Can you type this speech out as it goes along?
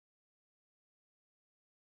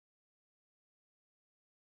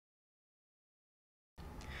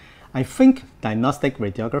I think diagnostic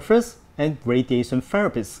radiographers and radiation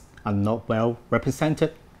therapists are not well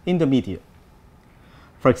represented in the media.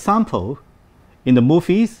 For example, in the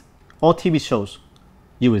movies or TV shows,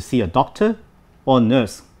 you will see a doctor or a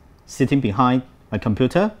nurse sitting behind a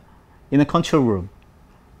computer in a control room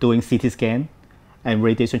doing CT scan and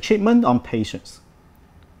radiation treatment on patients.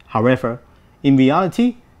 However, in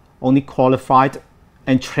reality, only qualified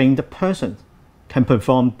and trained persons can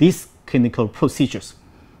perform these clinical procedures,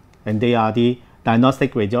 and they are the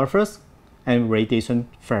diagnostic radiographers and radiation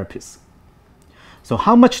therapists. So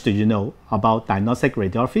how much do you know about diagnostic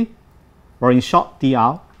radiography, or in short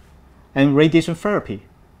DR, and radiation therapy,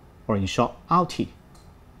 or in short RT?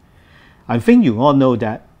 I think you all know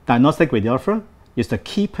that diagnostic radiographer is the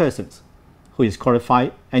key person who is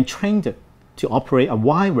qualified and trained to operate a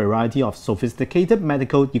wide variety of sophisticated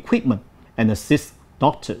medical equipment and assist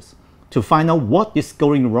doctors to find out what is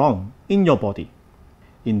going wrong in your body.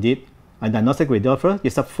 Indeed, a diagnostic radiographer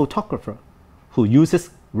is a photographer who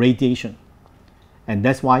uses radiation, and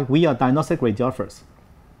that's why we are diagnostic radiographers.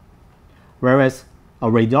 Whereas a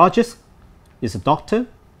radiologist is a doctor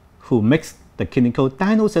who makes the clinical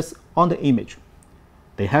diagnosis on the image.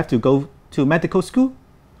 They have to go to medical school,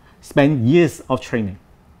 spend years of training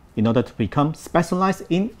in order to become specialized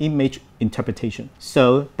in image interpretation.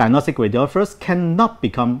 So diagnostic radiographers cannot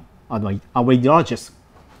become a radiologist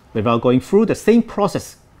without going through the same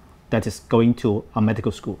process that is going to a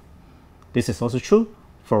medical school. This is also true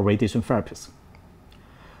for radiation therapists.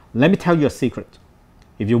 Let me tell you a secret.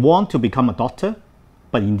 If you want to become a doctor,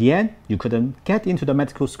 but in the end you couldn't get into the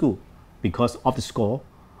medical school because of the score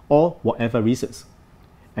or whatever reasons,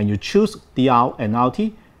 and you choose DR and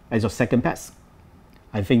RT as your second best,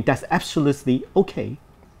 I think that's absolutely okay.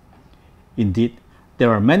 Indeed,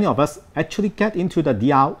 there are many of us actually get into the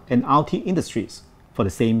DR and RT industries for the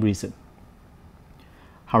same reason.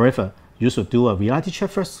 However, you should do a reality check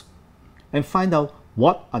first and find out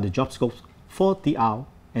what are the job scopes for DR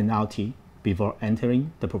and RT before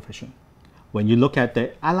entering the profession. When you look at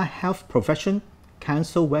the Allied Health Profession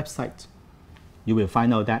Council website, you will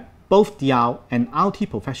find out that both DR and RT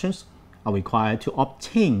professions are required to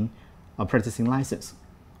obtain a practicing license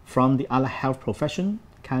from the Allied Health Profession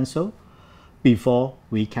Council before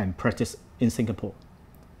we can practice in Singapore.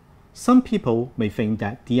 Some people may think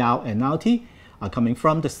that DR and RT are coming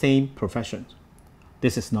from the same profession.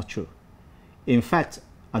 This is not true. In fact,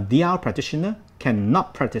 a DR practitioner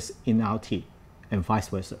cannot practice in RT and vice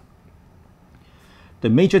versa. The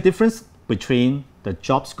major difference between the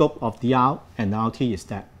job scope of DR and RT is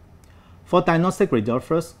that for diagnostic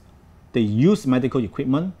radiographers, they use medical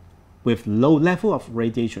equipment with low level of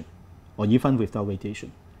radiation or even without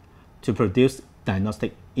radiation to produce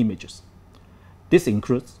diagnostic images. This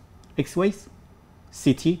includes X-rays,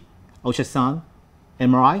 CT, ultrasound,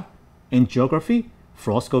 MRI, angiography,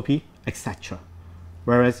 fluoroscopy, etc.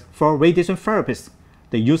 Whereas for radiation therapists,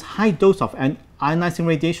 they use high dose of ionizing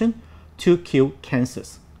radiation to kill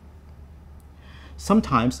cancers.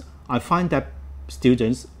 Sometimes I find that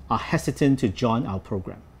students are hesitant to join our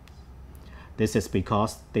program. This is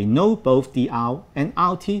because they know both DR and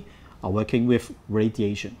RT are working with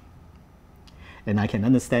radiation. And I can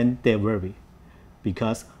understand their worry,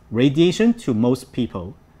 because radiation to most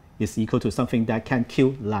people is equal to something that can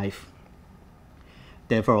kill life.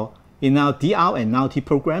 Therefore, in our DR and RT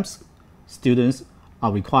programs, students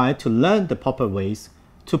are required to learn the proper ways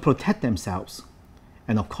to protect themselves,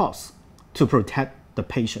 and of course, to protect the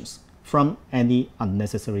patients from any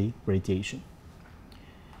unnecessary radiation.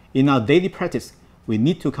 In our daily practice, we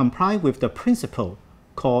need to comply with the principle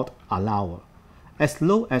called allower, as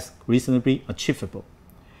low as reasonably achievable,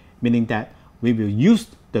 meaning that we will use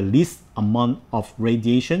the least amount of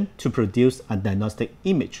radiation to produce a diagnostic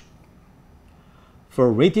image.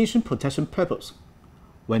 For radiation protection purpose,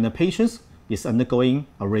 when a patient is undergoing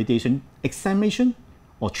a radiation examination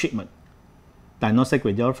or treatment, diagnostic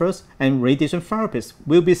radiographers and radiation therapists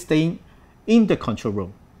will be staying in the control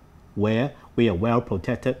room, where we are well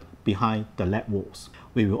protected behind the lab walls.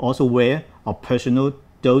 We will also wear a personal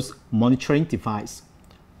dose monitoring device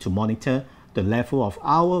to monitor the level of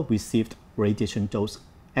our received radiation dose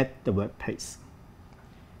at the workplace.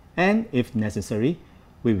 And if necessary,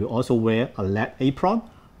 we will also wear a lab apron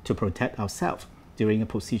to protect ourselves during the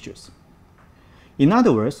procedures. In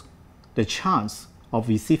other words, the chance of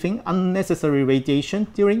receiving unnecessary radiation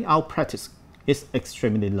during our practice is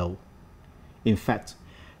extremely low. In fact,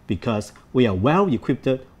 because we are well equipped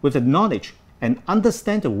with the knowledge and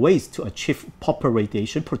understand the ways to achieve proper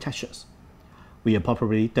radiation protections, we are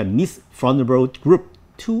probably the least vulnerable group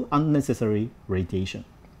to unnecessary radiation.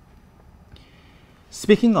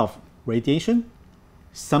 Speaking of radiation,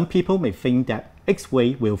 Some people may think that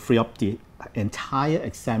X-ray will free up the entire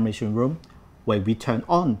examination room when we turn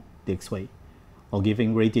on the X-ray or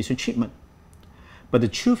giving radiation treatment. But the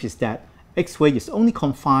truth is that X-ray is only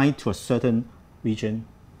confined to a certain region.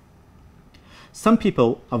 Some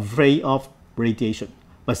people are afraid of radiation,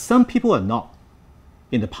 but some people are not.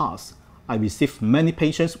 In the past, I received many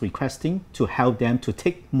patients requesting to help them to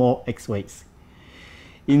take more X-rays.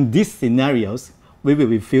 In these scenarios, we will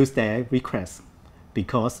refuse their request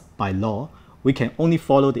because by law, we can only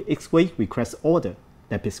follow the X-ray request order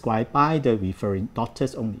that prescribed by the referring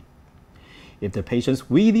doctors only. If the patient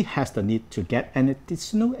really has the need to get an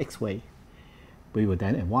additional X-ray, we will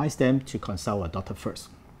then advise them to consult a doctor first.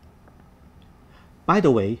 By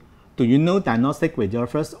the way, do you know diagnostic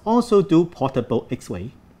radiographers also do portable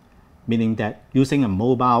X-ray, meaning that using a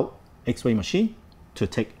mobile X-ray machine to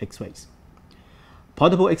take X-rays.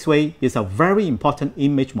 Portable X-ray is a very important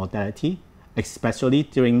image modality, especially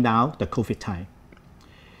during now the COVID time.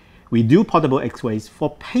 We do portable X-rays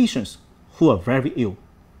for patients who are very ill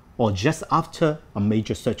or just after a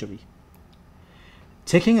major surgery.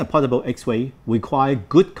 Taking a portable X-ray requires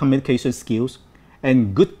good communication skills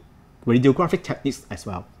and good radiographic techniques as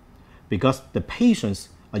well, because the patients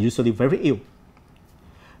are usually very ill.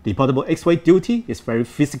 The portable X-ray duty is very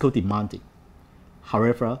physical demanding.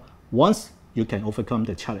 However, once you can overcome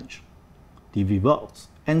the challenge, the rewards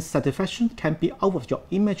and satisfaction can be out of your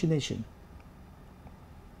imagination.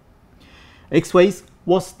 X-rays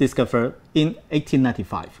was discovered in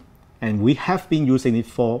 1895, and we have been using it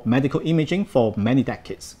for medical imaging for many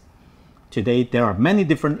decades. Today, there are many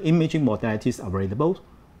different imaging modalities available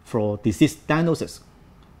for disease diagnosis,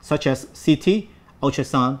 such as CT,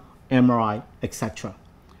 ultrasound, MRI, etc.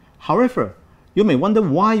 However, you may wonder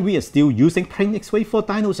why we are still using plain X-ray for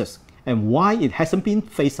diagnosis and why it hasn't been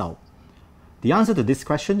phased out. The answer to this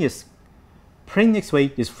question is plain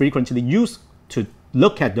X-ray is frequently used to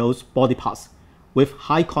look at those body parts with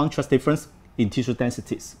high contrast difference in tissue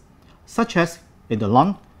densities, such as in the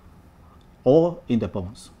lung or in the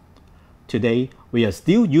bones. Today, we are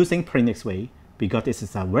still using plain X-ray because this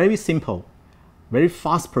is a very simple, very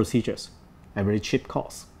fast procedures at very cheap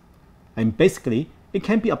cost. And basically, it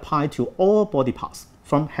can be applied to all body parts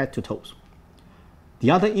from head to toes. The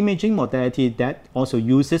other imaging modality that also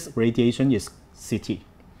uses radiation is CT.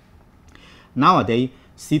 Nowadays,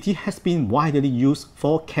 CT has been widely used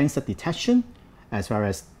for cancer detection as well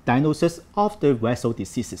as diagnosis of the vessel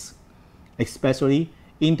diseases, especially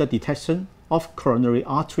in the detection of coronary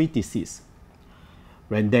artery disease.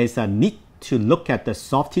 When there is a need to look at the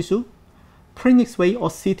soft tissue, plain X-ray or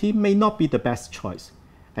CT may not be the best choice,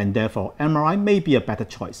 and therefore MRI may be a better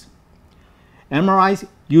choice. MRI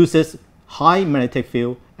uses high magnetic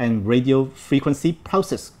field and radio frequency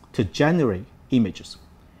pulses to generate images.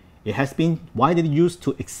 It has been widely used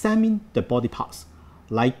to examine the body parts,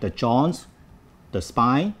 like the joints, the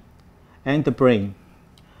spine, and the brain,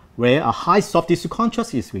 where a high soft tissue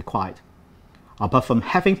contrast is required. Apart from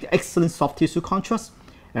having excellent soft tissue contrast,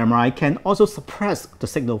 MRI can also suppress the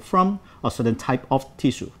signal from a certain type of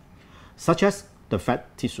tissue, such as the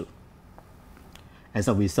fat tissue. As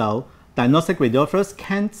a result, diagnostic radiographers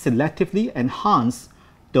can selectively enhance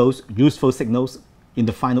those useful signals in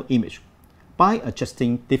the final image by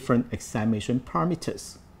adjusting different examination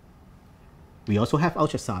parameters. We also have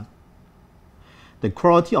ultrasound. The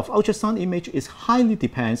quality of ultrasound image is highly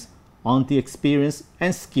depends on the experience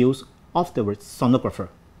and skills of the sonographer.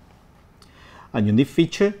 A unique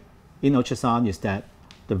feature in ultrasound is that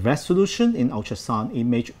the resolution in ultrasound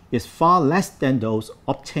image is far less than those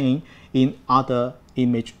obtained in other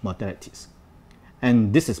image modalities.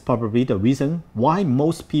 And this is probably the reason why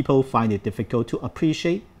most people find it difficult to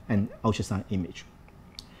appreciate an ultrasound image.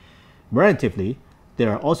 Relatively,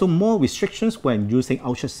 there are also more restrictions when using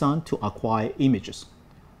ultrasound to acquire images.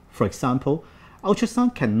 For example,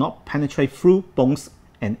 ultrasound cannot penetrate through bones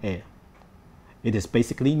and air. It is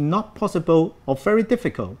basically not possible or very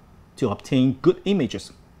difficult to obtain good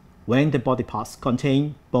images when the body parts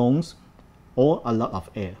contain bones or a lot of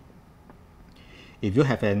air. If you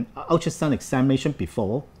have an ultrasound examination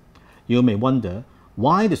before, you may wonder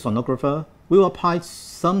why the sonographer will apply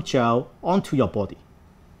some gel onto your body.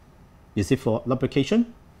 Is it for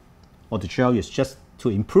lubrication, or the gel is just to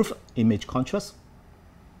improve image contrast?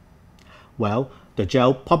 Well, the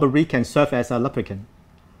gel probably can serve as a lubricant,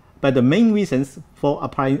 but the main reasons for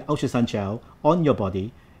applying ultrasound gel on your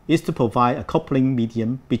body is to provide a coupling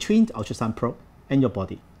medium between the ultrasound probe and your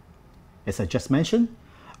body. As I just mentioned,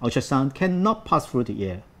 ultrasound cannot pass through the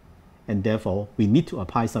air, and therefore we need to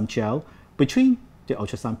apply some gel between the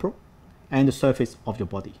ultrasound probe and the surface of your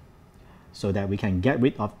body so that we can get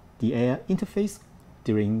rid of the air interface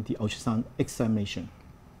during the ultrasound examination.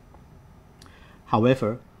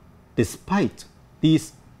 However, despite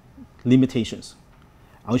these limitations,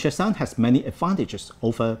 ultrasound has many advantages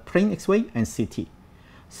over plain X-ray and CT,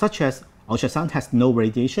 such as ultrasound has no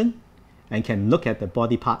radiation and can look at the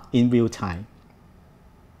body part in real time.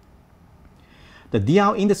 The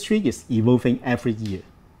DR industry is evolving every year.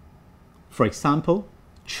 For example,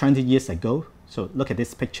 20 years ago, so look at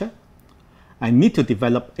this picture, I need to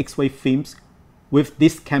develop X-ray films with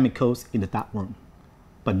these chemicals in the darkroom.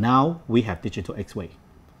 But now we have digital X-ray,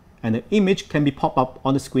 and the image can be popped up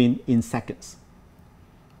on the screen in seconds.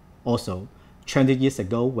 Also, 20 years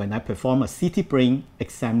ago, when I performed a CT brain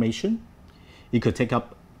examination, it could take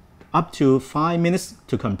up to 5 minutes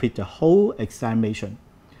to complete the whole examination.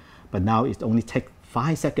 But now it only takes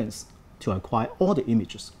 5 seconds to acquire all the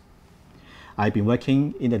images. I've been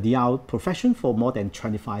working in the DR profession for more than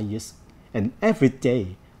 25 years, and every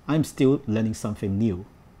day I'm still learning something new.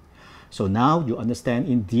 So now you understand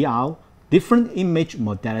in DR, different image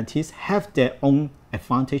modalities have their own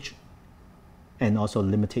advantage and also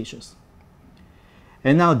limitations.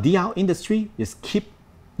 And now DR industry is keep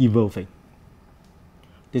evolving.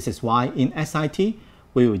 This is why in SIT,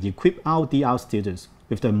 we will equip our DR students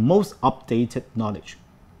with the most updated knowledge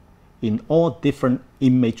in all different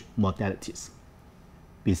image modalities.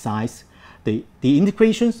 Besides, the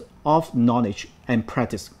integrations of knowledge and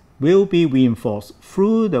practice will be reinforced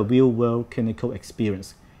through the real-world clinical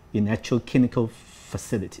experience in actual clinical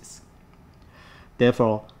facilities.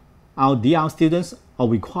 Therefore, our DR students are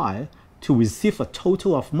required to receive a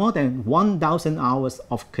total of more than 1,000 hours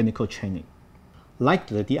of clinical training. Like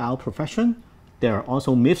the DR profession, there are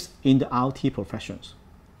also myths in the RT professions.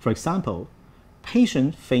 For example,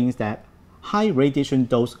 patients think that high radiation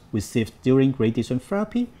dose received during radiation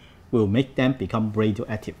therapy will make them become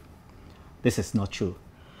radioactive. This is not true.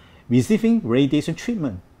 Receiving radiation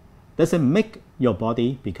treatment doesn't make your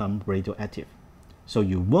body become radioactive, so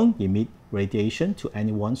you won't emit radiation to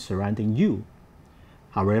anyone surrounding you.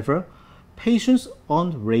 However, patients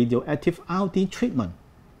on radioactive iodine treatment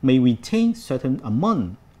may retain certain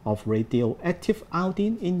amount of radioactive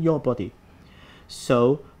iodine in your body.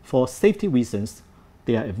 So, for safety reasons,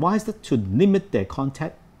 they are advised to limit their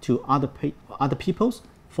contact to other people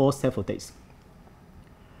for several days.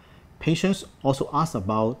 Patients also ask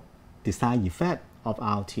about the side effect of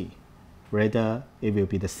RT, whether it will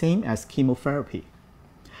be the same as chemotherapy.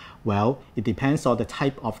 Well, it depends on the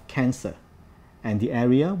type of cancer and the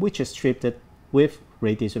area which is treated with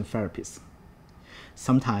radiation therapies.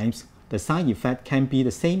 Sometimes the side effect can be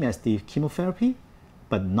the same as the chemotherapy,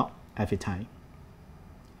 but not every time.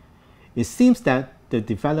 It seems that the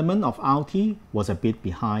development of RT was a bit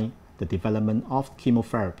behind the development of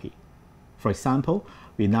chemotherapy. For example,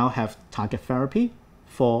 we now have target therapy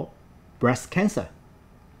for breast cancer.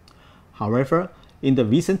 However, in the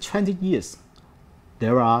recent 20 years,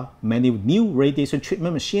 there are many new radiation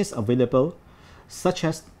treatment machines available, such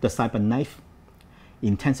as the CyberKnife,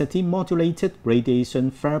 intensity modulated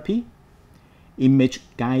radiation therapy,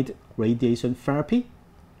 image-guided radiation therapy,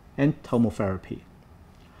 and tomotherapy.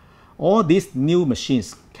 All these new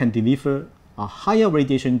machines can deliver a higher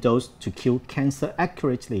radiation dose to kill cancer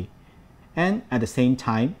accurately, and at the same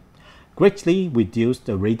time, greatly reduce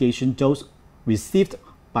the radiation dose received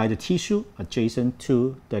by the tissue adjacent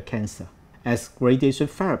to the cancer. As radiation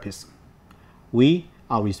therapists, we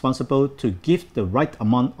are responsible to give the right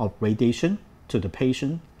amount of radiation to the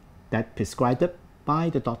patient that prescribed by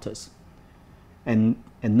the doctors. An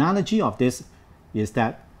analogy of this is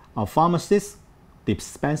that a pharmacist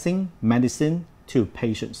dispensing medicine to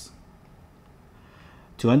patients.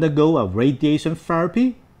 To undergo a radiation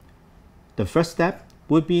therapy, the first step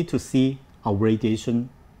would be to see a radiation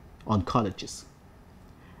oncologist,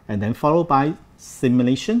 and then followed by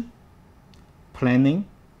simulation, planning,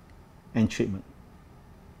 and treatment.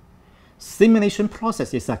 Simulation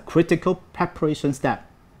process is a critical preparation step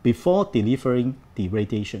before delivering the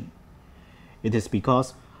radiation. It is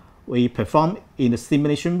because we perform in the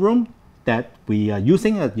simulation room that we are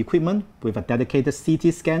using an equipment with a dedicated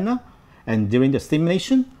CT scanner, and during the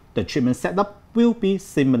simulation, the treatment setup will be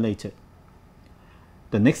simulated.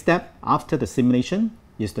 The next step after the simulation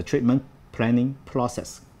is the treatment planning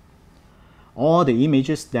process. All the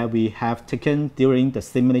images that we have taken during the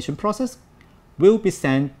simulation process will be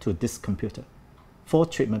sent to this computer for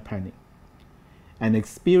treatment planning. An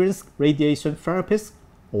experienced radiation therapist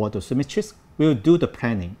or dosimetrist will do the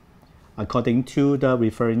planning according to the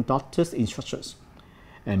referring doctor's instructions,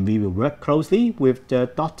 and we will work closely with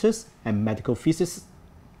the doctors and medical physicists.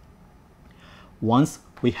 Once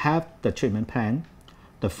we have the treatment plan,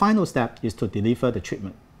 the final step is to deliver the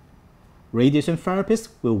treatment. Radiation therapists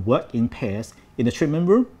will work in pairs in the treatment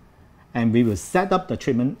room, and we will set up the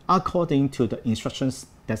treatment according to the instructions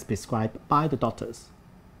that's prescribed by the doctors.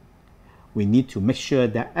 We need to make sure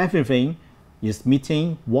that everything is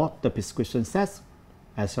meeting what the prescription says,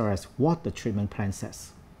 as well as what the treatment plan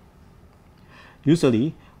says.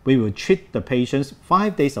 Usually, we will treat the patients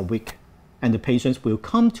 5 days a week, and the patients will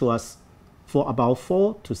come to us for about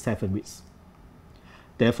 4 to 7 weeks.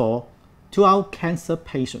 Therefore, to our cancer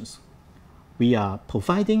patients, we are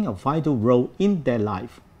providing a vital role in their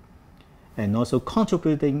life and also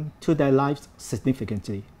contributing to their lives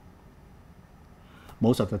significantly.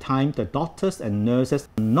 Most of the time, the doctors and nurses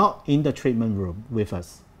are not in the treatment room with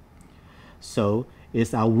us. So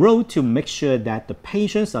it's our role to make sure that the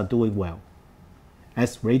patients are doing well.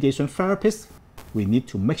 As radiation therapists, we need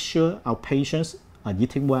to make sure our patients are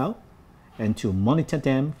eating well and to monitor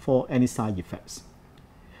them for any side effects.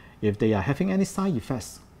 If they are having any side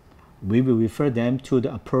effects, we will refer them to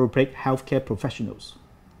the appropriate healthcare professionals.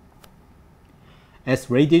 As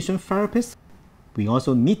radiation therapists, we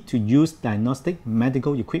also need to use diagnostic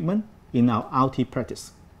medical equipment in our RT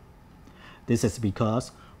practice. This is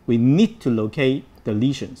because we need to locate the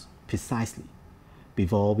lesions precisely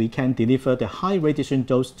before we can deliver the high radiation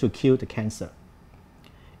dose to kill the cancer.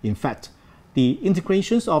 In fact, the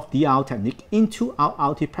integrations of DR technique into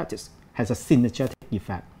our RT practice has a synergetic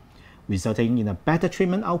effect, resulting in a better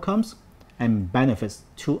treatment outcomes and benefits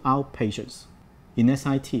to our patients. In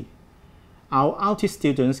SIT, our RT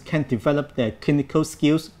students can develop their clinical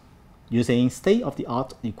skills using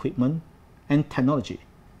state-of-the-art equipment and technology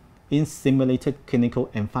in simulated clinical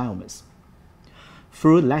environments.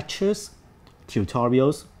 Through lectures,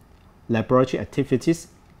 tutorials, laboratory activities,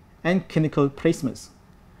 and clinical placements,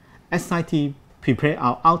 SIT prepare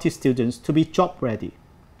our RT students to be job ready.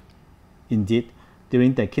 Indeed,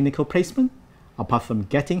 during their clinical placement, apart from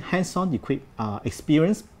getting hands-on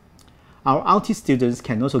experience, our RT students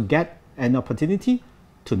can also get an opportunity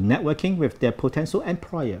to networking with their potential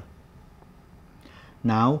employer.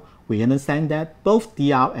 Now, we understand that both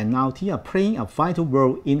DR and RT are playing a vital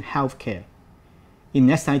role in healthcare.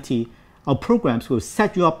 In SIT, our programs will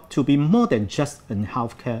set you up to be more than just a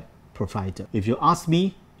healthcare provider. If you ask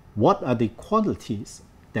me, what are the qualities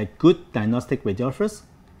that good diagnostic radiographers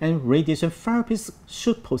and radiation therapists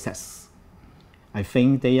should possess? I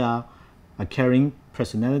think they are a caring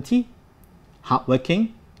personality,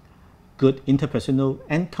 hardworking, good interpersonal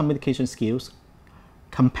and communication skills,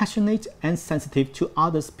 compassionate and sensitive to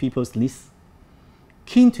other people's needs,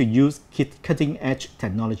 keen to use cutting-edge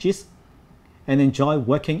technologies, and enjoy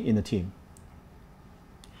working in a team.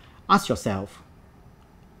 Ask yourself,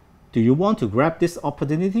 do you want to grab this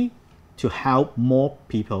opportunity to help more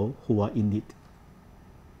people who are in need?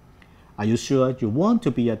 Are you sure you want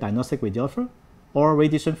to be a diagnostic radiographer or a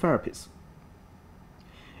radiation therapist?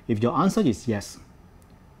 If your answer is yes,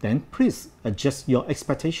 then please adjust your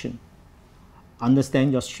expectation.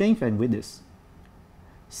 Understand your strength and weakness.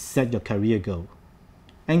 Set your career goal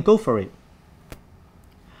and go for it.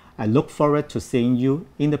 I look forward to seeing you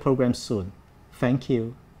in the program soon. Thank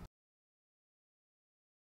you.